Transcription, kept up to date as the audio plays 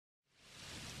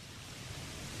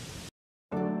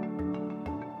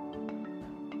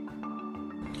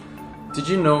Did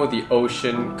you know the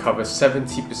ocean covers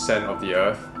 70% of the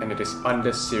Earth and it is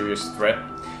under serious threat?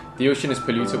 The ocean is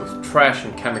polluted with trash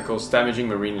and chemicals damaging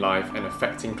marine life and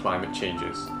affecting climate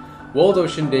changes. World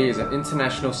Ocean Day is an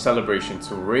international celebration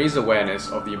to raise awareness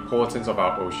of the importance of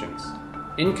our oceans.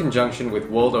 In conjunction with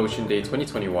World Ocean Day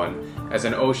 2021, as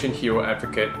an ocean hero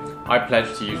advocate, I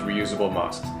pledge to use reusable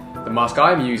masks. The mask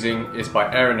I am using is by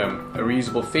Weiron, a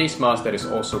reusable face mask that is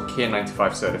also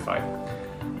KN95 certified.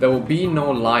 There will be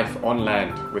no life on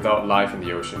land without life in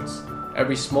the oceans.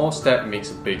 Every small step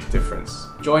makes a big difference.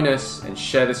 Join us and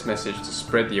share this message to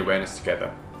spread the awareness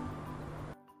together.